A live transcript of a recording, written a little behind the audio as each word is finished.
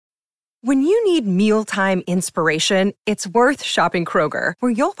When you need mealtime inspiration, it's worth shopping Kroger,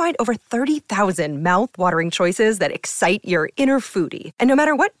 where you'll find over 30,000 mouth-watering choices that excite your inner foodie. And no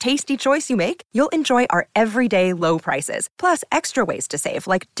matter what tasty choice you make, you'll enjoy our everyday low prices, plus extra ways to save,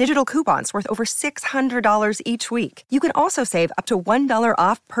 like digital coupons worth over $600 each week. You can also save up to $1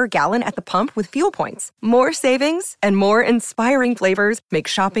 off per gallon at the pump with fuel points. More savings and more inspiring flavors make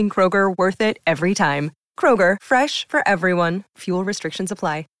shopping Kroger worth it every time. Kroger, fresh for everyone. Fuel restrictions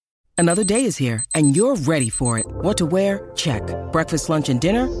apply. Another day is here, and you're ready for it. What to wear? Check. Breakfast, lunch, and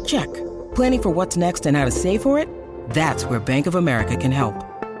dinner? Check. Planning for what's next and how to save for it? That's where Bank of America can help.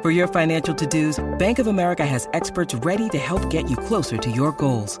 For your financial to-dos, Bank of America has experts ready to help get you closer to your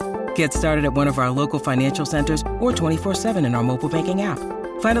goals. Get started at one of our local financial centers or 24/7 in our mobile banking app.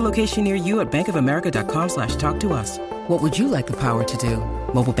 Find a location near you at bankofamerica.com/talktous. What would you like the power to do?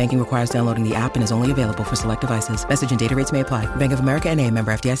 Mobile banking requires downloading the app and is only available for select devices. Message and data rates may apply. Bank of America N.A.,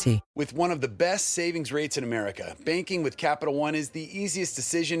 member FDIC. With one of the best savings rates in America, banking with Capital One is the easiest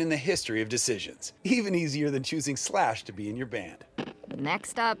decision in the history of decisions. Even easier than choosing Slash to be in your band.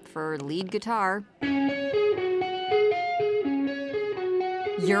 Next up for lead guitar.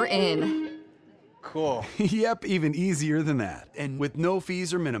 You're in. Cool. Yep, even easier than that. And with no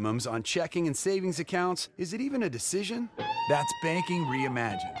fees or minimums on checking and savings accounts, is it even a decision? That's banking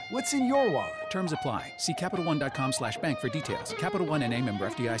reimagined. What's in your wallet? Terms apply. See CapitalOne.com/bank for details. Capital One N.A., member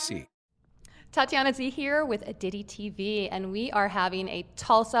FDIC. Tatiana Z here with Aditi TV, and we are having a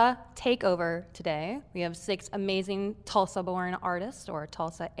Tulsa takeover today. We have 6 amazing Tulsa-born artists or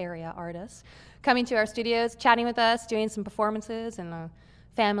Tulsa area artists coming to our studios, chatting with us, doing some performances and a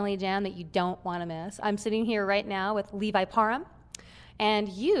family jam that you don't want to miss. I'm sitting here right now with Levi Parham, and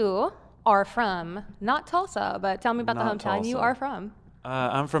you are from, not Tulsa, but tell me about the hometown Tulsa. you are from.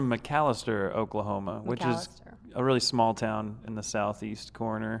 I'm from McAllister, Oklahoma, which is McAllister. a really small town in the southeast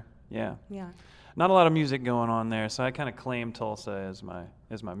corner. Yeah. Yeah. Not a lot of music going on there, so I kind of claim Tulsa as my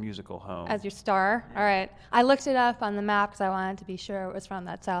musical home. As your star? All right. I looked it up on the map because I wanted to be sure it was from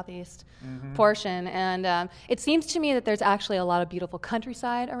that southeast portion. And it seems to me that there's actually a lot of beautiful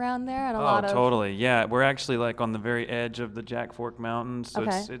countryside around there. And a lot of totally. Yeah, we're actually like on the very edge of the Jack Fork Mountains, so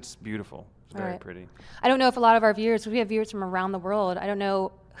Okay. it's beautiful. It's very pretty. I don't know if a lot of our viewers, we have viewers from around the world, I don't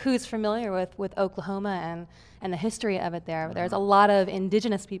know who's familiar with Oklahoma and the history of it there. But there's a lot of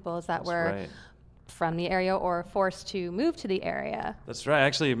indigenous peoples that were from the area or forced to move to the area. That's right.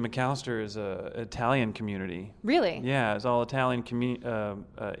 Actually, McAllister is a Italian community. Really? Yeah, it's all Italian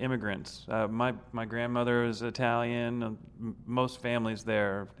immigrants. My grandmother is Italian. Most families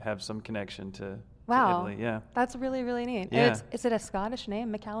there have some connection to Italy. Yeah, that's really, really neat. Yeah. Is it a Scottish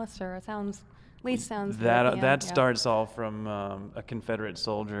name, McAllister? It sounds, at least sounds that European, that starts off from a Confederate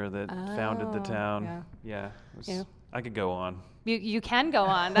soldier that founded the town. Yeah. I could go on. You can go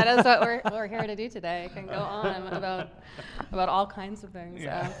on. That is what we're here to do today. You can go on about all kinds of things.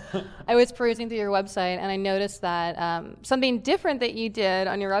 Yeah. I was perusing through your website, and I noticed that something different that you did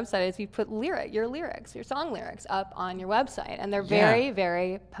on your website is you put your song lyrics up on your website, and they're very,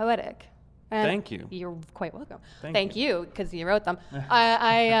 very poetic. And thank you. You're quite welcome. Thank you, because you wrote them.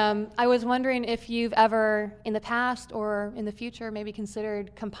 I was wondering if you've ever, in the past or in the future, maybe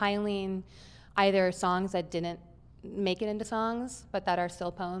considered compiling either songs that didn't make it into songs, but that are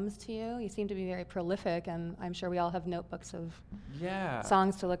still poems to you. You seem to be very prolific, and I'm sure we all have notebooks of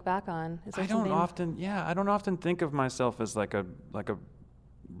songs to look back on. I don't often think of myself as like a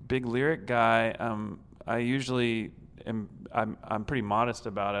big lyric guy. I usually I'm pretty modest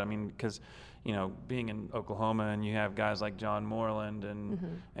about it. I mean, because being in Oklahoma and you have guys like John Moreland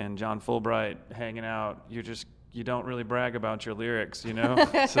and John Fulbright hanging out, you don't really brag about your lyrics,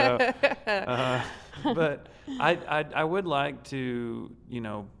 So, but I would like to,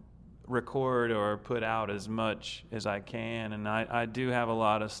 record or put out as much as I can, and I do have a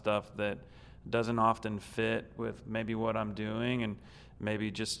lot of stuff that doesn't often fit with maybe what I'm doing, and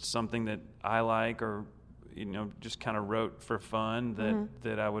maybe just something that I like or just kind of wrote for fun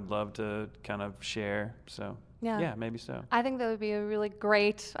that I would love to kind of share. So. Yeah, maybe so. I think that would be a really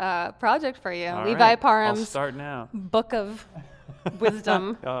great project for you. All Levi right. Parham's I'll start now. Book of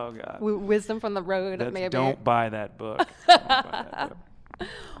Wisdom. Oh, God. Wisdom from the Road, maybe. Don't buy that book.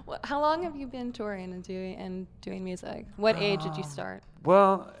 Well, how long have you been touring and doing music? What age did you start?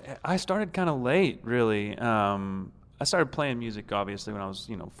 Well, I started kind of late, really. I started playing music, obviously, when I was,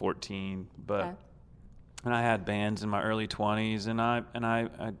 14, but... And I had bands in my early 20s, and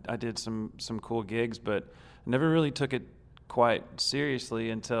I did some cool gigs, but never really took it quite seriously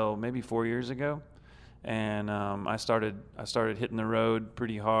until maybe 4 years ago. And I started hitting the road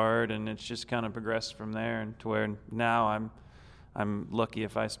pretty hard, and it's just kind of progressed from there, and to where now I'm lucky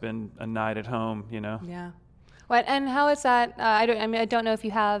if I spend a night at home, you know. Yeah. What and how is that? I don't know if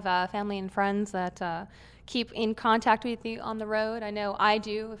you have family and friends that keep in contact with you on the road. I know I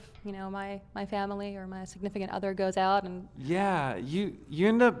do. If my family or my significant other goes out and yeah, you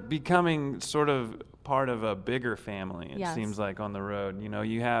end up becoming sort of part of a bigger family. It Yes. seems like on the road.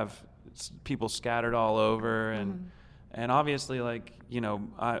 You have people scattered all over, and obviously, like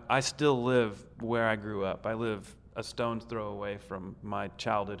I still live where I grew up. I live a stone's throw away from my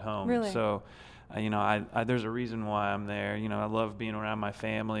childhood home. Really? So, I there's a reason why I'm there. I love being around my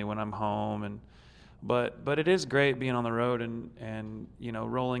family when I'm home, but it is great being on the road and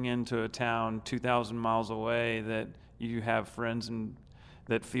rolling into a town 2,000 miles away that you have friends and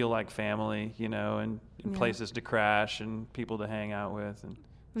that feel like family, and places to crash and people to hang out with and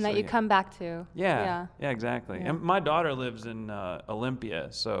that you come back to. Yeah, exactly. Yeah. And my daughter lives in Olympia,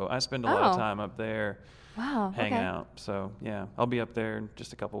 so I spend a lot of time up there. Wow. Hanging okay. out. So, yeah, I'll be up there in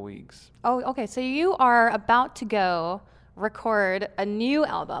just a couple weeks. Oh, okay. So you are about to go record a new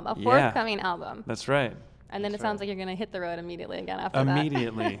album, a forthcoming album. That's right. And then it sounds like you're going to hit the road immediately again after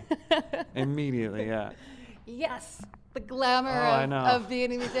Immediately. Immediately, yeah. Yes. The glamour of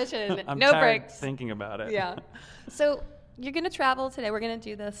being a musician. I'm no tired breaks. thinking about it. Yeah. So you're going to travel today. We're going to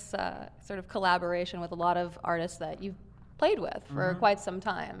do this sort of collaboration with a lot of artists that you've played with for quite some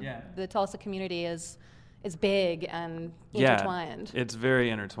time. Yeah. The Tulsa community is big and intertwined. Yeah, it's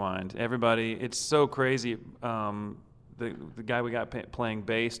very intertwined. Everybody, it's so crazy. The guy we got playing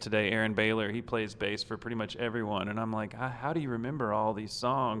bass today, Aaron Baylor, he plays bass for pretty much everyone. And I'm like, how do you remember all these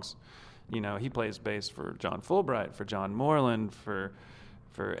songs? He plays bass for John Fulbright, for John Moreland, for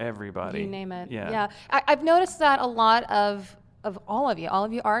everybody. You name it. Yeah. I've noticed that a lot of all of you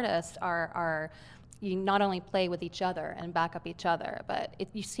artists are you not only play with each other and back up each other, but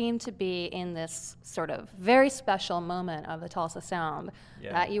you seem to be in this sort of very special moment of the Tulsa sound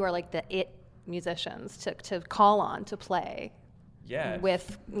that you are like the it musicians to call on to play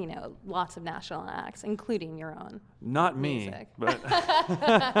with lots of national acts, including your own. Not music. me, but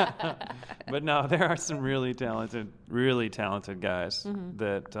but no, there are some really talented guys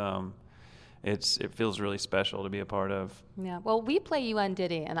that it feels really special to be a part of. Yeah. Well, we play you on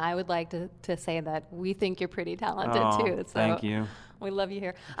Diddy, and I would like to say that we think you're pretty talented too. So thank you. We love you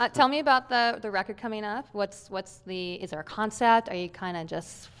here. Tell me about the record coming up. Is there a concept? Are you kind of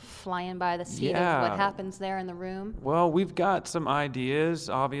just flying by the seat of what happens there in the room? Well, we've got some ideas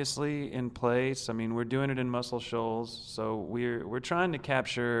obviously in place. I mean, we're doing it in Muscle Shoals, so we're trying to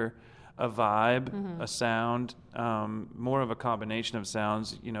capture a vibe, a sound, more of a combination of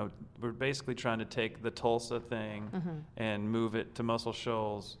sounds. We're basically trying to take the Tulsa thing and move it to Muscle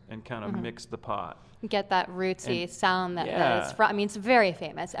Shoals and kind of mix the pot. Get that rootsy sound that is from. I mean, it's very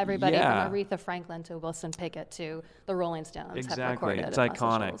famous. Everybody from Aretha Franklin to Wilson Pickett to the Rolling Stones have recorded it's at Muscle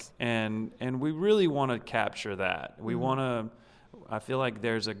iconic, Shoals. and we really want to capture that. We want to. I feel like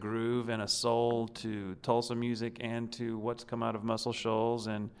there's a groove and a soul to Tulsa music and to what's come out of Muscle Shoals,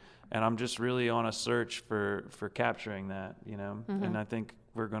 and I'm just really on a search for capturing that, and I think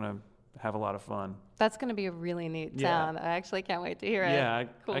we're going to have a lot of fun. That's going to be a really neat sound. I actually can't wait to hear it. Yeah,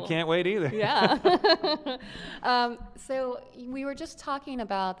 cool. I can't wait either. Yeah. So we were just talking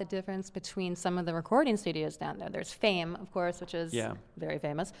about the difference between some of the recording studios down there. There's Fame, of course, which is very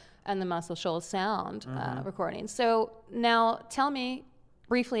famous, and the Muscle Shoals Sound recording. So now tell me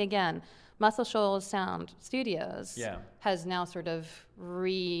briefly again, Muscle Shoals Sound Studios has now sort of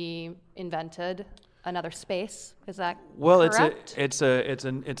reinvented another space. Is that correct? It's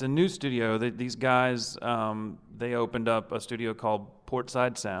a new studio. These guys they opened up a studio called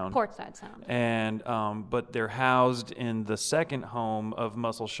Portside Sound. Portside Sound. And but they're housed in the second home of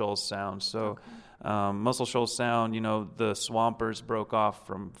Muscle Shoals Sound. So Muscle Shoals Sound, the Swampers broke off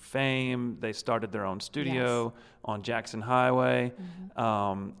from Fame. They started their own studio on Jackson Highway,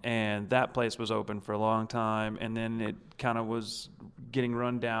 and that place was open for a long time. And then it kind of was getting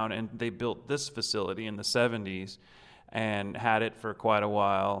run down, and they built this facility in the 70s and had it for quite a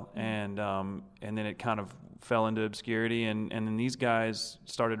while, and then it kind of fell into obscurity, and then these guys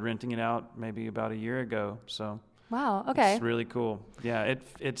started renting it out maybe about a year ago. So wow, okay, it's really cool. Yeah,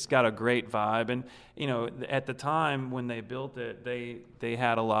 it's got a great vibe, and at the time when they built it, they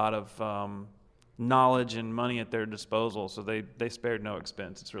had a lot of knowledge and money at their disposal, so they spared no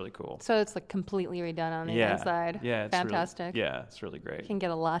expense. It's really cool. So it's like completely redone on the inside. Yeah, it's fantastic. It's really great. You can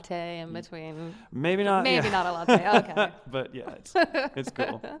get a latte in between. Maybe not. Maybe not a latte. Okay. But yeah, it's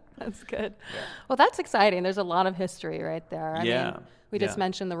cool. That's good. Yeah. Well, that's exciting. There's a lot of history right there. I mean, we just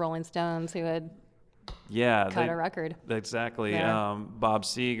mentioned the Rolling Stones, who had cut a record. Exactly. Yeah. Bob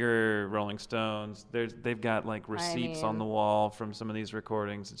Seger, Rolling Stones. They've got like receipts on the wall from some of these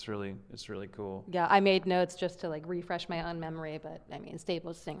recordings. It's really cool. Yeah, I made notes just to like refresh my own memory, but I mean,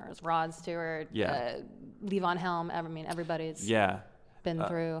 staple singers, Rod Stewart, Levi Parham. I mean, everybody's been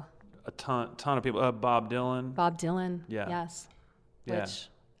through a ton of people. Bob Dylan. Yeah. Yes. Which,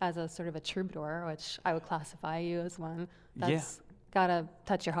 as a sort of a troubadour, which I would classify you as one. That's gotta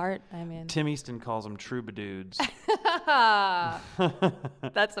touch your heart. I mean, Tim Easton calls them troubadudes.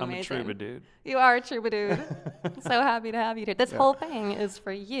 That's amazing. I'm a troubadoud. You are a troubadoud. So happy to have you here. This whole thing is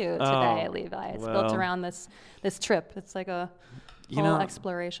for you today, Levi. It's built around this trip. It's like a whole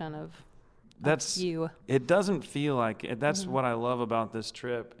exploration of you. It doesn't feel like it. That's what I love about this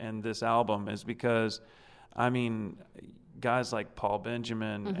trip and this album is because, I mean, guys like Paul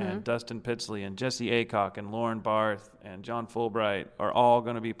Benjamin and Dustin Pitsley and Jesse Aycock and Lauren Barth and John Fulbright are all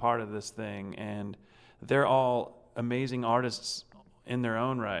going to be part of this thing, and they're all amazing artists in their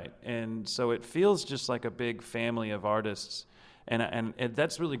own right. And so it feels just like a big family of artists, and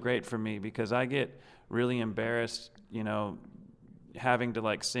that's really great for me because I get really embarrassed, having to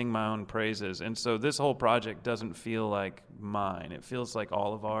like sing my own praises. And so this whole project doesn't feel like mine. It feels like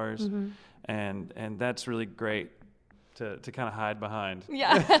all of ours, and that's really great. To kind of hide behind.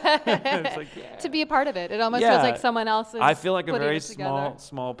 Yeah. It's like, to be a part of it. It almost feels like someone else is I feel like a very together.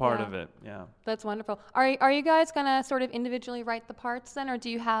 small part of it. Yeah. That's wonderful. Are you guys going to sort of individually write the parts then, or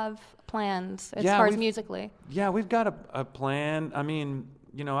do you have plans as far as musically? Yeah, we've got a plan. I mean,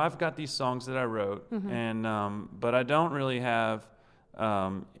 I've got these songs that I wrote, and but I don't really have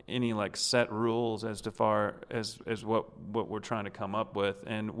any like set rules as far as what we're trying to come up with.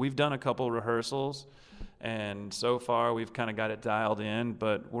 And we've done a couple rehearsals. And so far, we've kind of got it dialed in,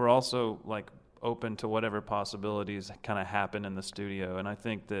 but we're also like open to whatever possibilities kind of happen in the studio. And I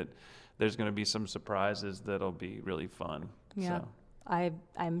think that there's going to be some surprises that'll be really fun. Yeah, so.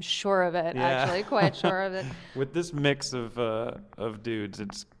 I'm sure of it. Actually, quite sure of it. With this mix of dudes,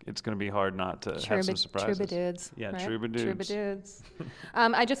 it's going to be hard not to have some surprises. Troubadudes. Yeah, right? troubadudes.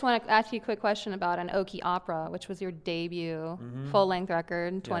 I just want to ask you a quick question about an Okie opera, which was your debut full-length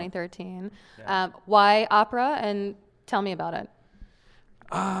record in 2013. Yeah. Why opera? And tell me about it.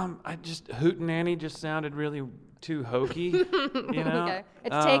 Hootenanny just sounded really too hokey. Okay,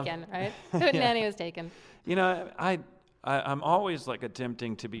 it's taken, right? Hootenanny was taken. I'm always like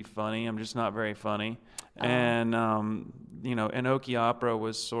attempting to be funny. I'm just not very funny. And, an Okie opera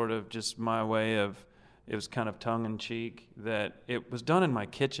was sort of just my way of, it was kind of tongue in cheek that it was done in my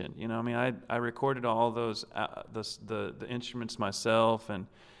kitchen. I recorded all those, the instruments myself. And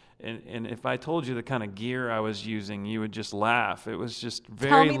if I told you the kind of gear I was using, you would just laugh. It was just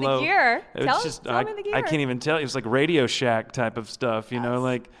very low. Tell me the gear. Tell me the gear. I can't even tell you. It was like Radio Shack type of stuff,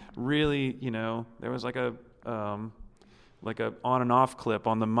 like really, there was like a on and off clip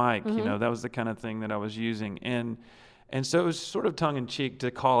on the mic, that was the kind of thing that I was using. And so it was sort of tongue in cheek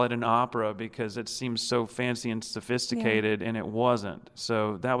to call it an opera because it seems so fancy and sophisticated, and it wasn't.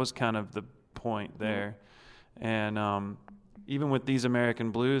 So that was kind of the point there. And even with These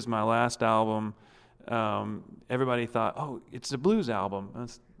American Blues, my last album, everybody thought, oh, it's a blues album.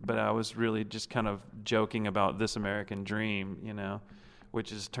 But I was really just kind of joking about This American Dream,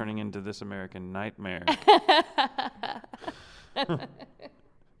 which is turning into This American Nightmare.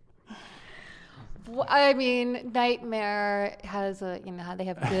 I mean, Nightmare has they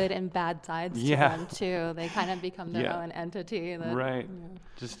have good and bad sides to them too. They kind of become their own entity. Right.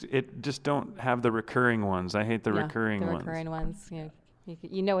 Just don't have the recurring ones. I hate the recurring ones. The recurring ones.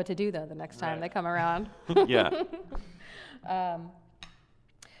 You know what to do though the next time they come around. Yeah.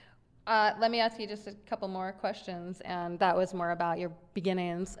 Let me ask you just a couple more questions, and that was more about your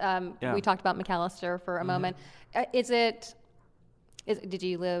beginnings. We talked about McAllister for a moment. Did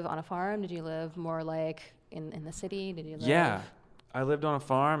you live on a farm? Did you live more like in the city? Did you live? Yeah, I lived on a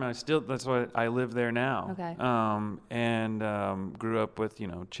farm. That's why I live there now. Okay. And grew up with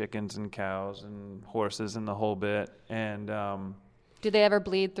chickens and cows and horses and the whole bit. And did they ever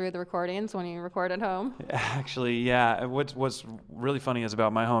bleed through the recordings when you record at home? Actually, yeah. What's really funny is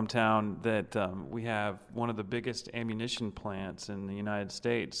about my hometown that we have one of the biggest ammunition plants in the United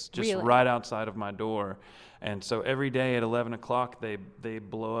States, just right outside of my door. And so every day at 11 o'clock, they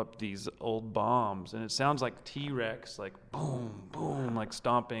blow up these old bombs, and it sounds like T-Rex, like boom, boom, like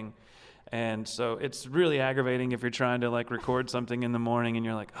stomping. And so it's really aggravating if you're trying to like record something in the morning and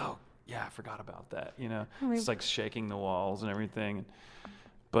you're like, oh, yeah, I forgot about that. It's like shaking the walls and everything.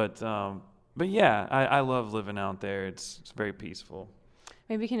 But yeah, I love living out there. It's very peaceful.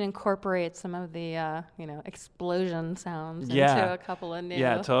 Maybe you can incorporate some of the explosion sounds into a couple of new.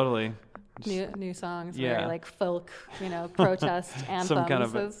 Yeah, totally. new songs, Yeah. very like folk, protest anthems. Some kind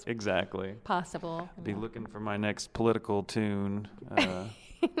of is exactly. possible. Be looking for my next political tune,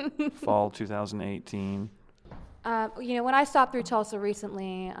 fall 2018. When I stopped through Tulsa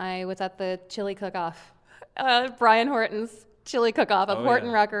recently, I was at the chili cook-off, Brian Horton's chili cook-off of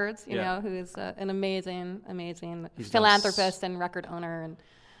Horton Records, who's an amazing philanthropist and record owner. And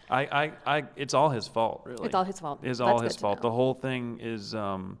it's all his fault, really. It's all his fault. It's all his fault. The whole thing is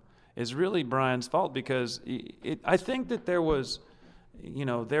really Brian's fault, because I think that there was,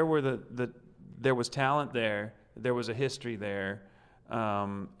 there was talent there, there was a history there,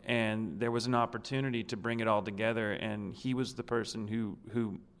 and there was an opportunity to bring it all together, and he was the person who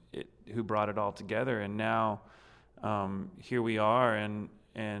brought it all together, and now here we are,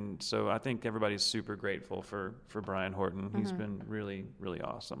 and so I think everybody's super grateful for Brian Horton. Mm-hmm. He's been really, really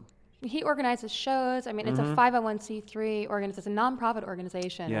awesome. He organizes shows. I mean, it's a 501c3 organization. It's a nonprofit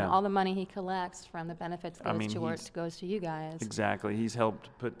organization. Yeah. And all the money he collects from the benefits goes to you guys. Exactly. He's helped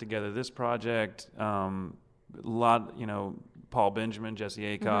put together this project. Paul Benjamin,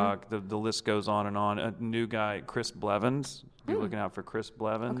 Jesse Aycock, the list goes on and on. A new guy, Chris Blevins. Be looking out for Chris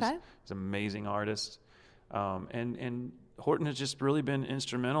Blevins. Okay. He's an amazing artist. And Horton has just really been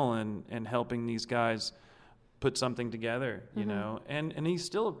instrumental in helping these guys put something together, you know. And he's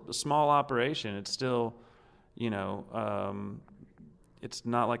still a small operation. It's still, it's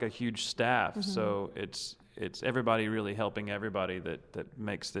not like a huge staff. So it's everybody really helping everybody that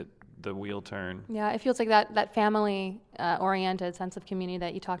makes the wheel turn. Yeah, it feels like that family-oriented sense of community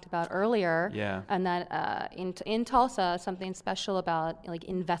that you talked about earlier. Yeah. And that in Tulsa, something special about like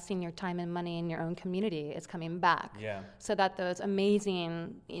investing your time and money in your own community is coming back. Yeah. So that those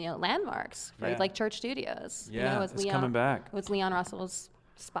amazing, landmarks, right, like Church Studios. Yeah, it's coming back. It was Leon Russell's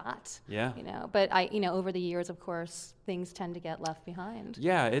spot. Yeah. But over the years, of course, things tend to get left behind.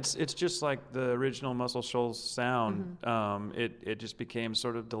 Yeah, it's just like the original Muscle Shoals sound. It just became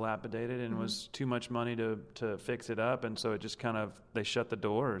sort of dilapidated and was too much money to fix it up, and so it just kind of, they shut the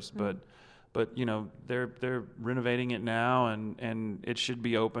doors. But they're renovating it now, and it should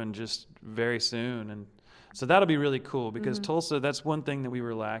be open just very soon. And so that'll be really cool, because Tulsa, that's one thing that we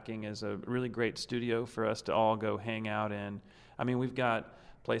were lacking, is a really great studio for us to all go hang out in. I mean, we've got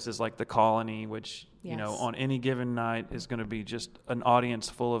places like the Colony, which, on any given night is going to be just an audience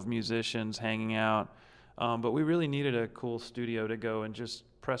full of musicians hanging out. But we really needed a cool studio to go and just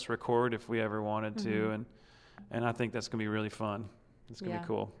press record if we ever wanted to. And I think that's going to be really fun. It's going to be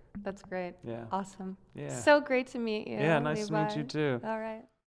cool. That's great. Yeah. Awesome. Yeah. So great to meet you. Yeah, nice Levi. to meet you too. All right.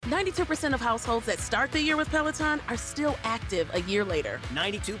 92% of households that start the year with Peloton are still active a year later.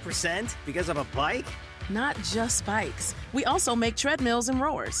 92% because of a bike? Not just bikes. We also make treadmills and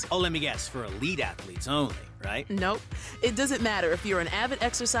rowers. Oh, let me guess, for elite athletes only, right? Nope. It doesn't matter if you're an avid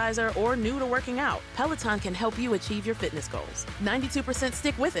exerciser or new to working out. Peloton can help you achieve your fitness goals. 92%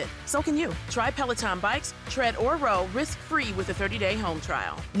 stick with it. So can you. Try Peloton bikes, tread, or row risk-free with a 30-day home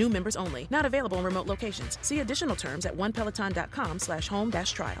trial. New members only. Not available in remote locations. See additional terms at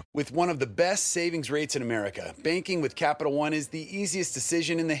onepeloton.com/home-trial. With one of the best savings rates in America, banking with Capital One is the easiest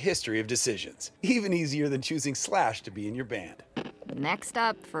decision in the history of decisions. Even easier than choosing Slash to be in your band. Next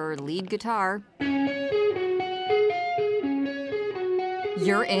up for lead guitar.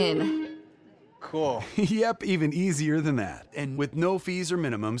 You're in. Cool. Yep, even easier than that. And with no fees or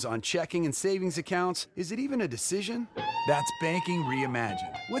minimums on checking and savings accounts, is it even a decision? That's banking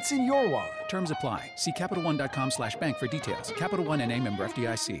reimagined. What's in your wallet? Terms apply. See CapitalOne.com/bank for details. Capital One N.A. member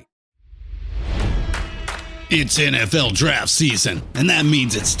FDIC. It's NFL draft season, and that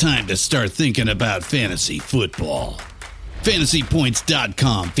means it's time to start thinking about fantasy football.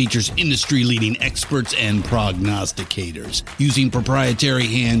 FantasyPoints.com features industry-leading experts and prognosticators using proprietary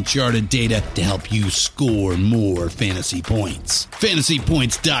hand-charted data to help you score more fantasy points.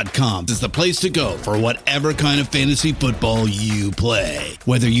 FantasyPoints.com is the place to go for whatever kind of fantasy football you play.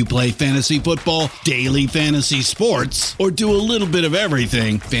 Whether you play fantasy football, daily fantasy sports, or do a little bit of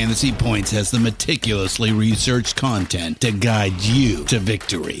everything, Fantasy Points has the meticulously researched content to guide you to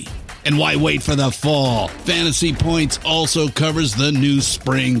victory. And why wait for the fall? Fantasy Points also covers the new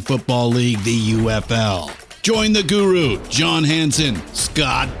spring football league, the UFL. Join the guru, John Hansen,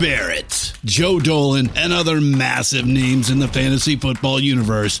 Scott Barrett, Joe Dolan, and other massive names in the fantasy football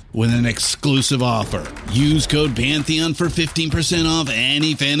universe with an exclusive offer. Use code Pantheon for 15% off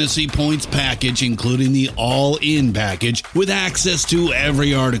any Fantasy Points package, including the all-in package, with access to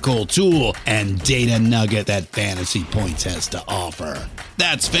every article, tool, and data nugget that Fantasy Points has to offer.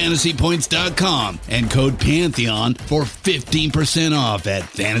 That's FantasyPoints.com and code Pantheon for 15% off at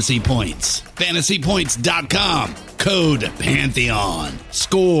Fantasy Points. FantasyPoints.com. Code Pantheon.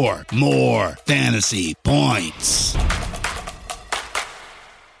 Score more fantasy points.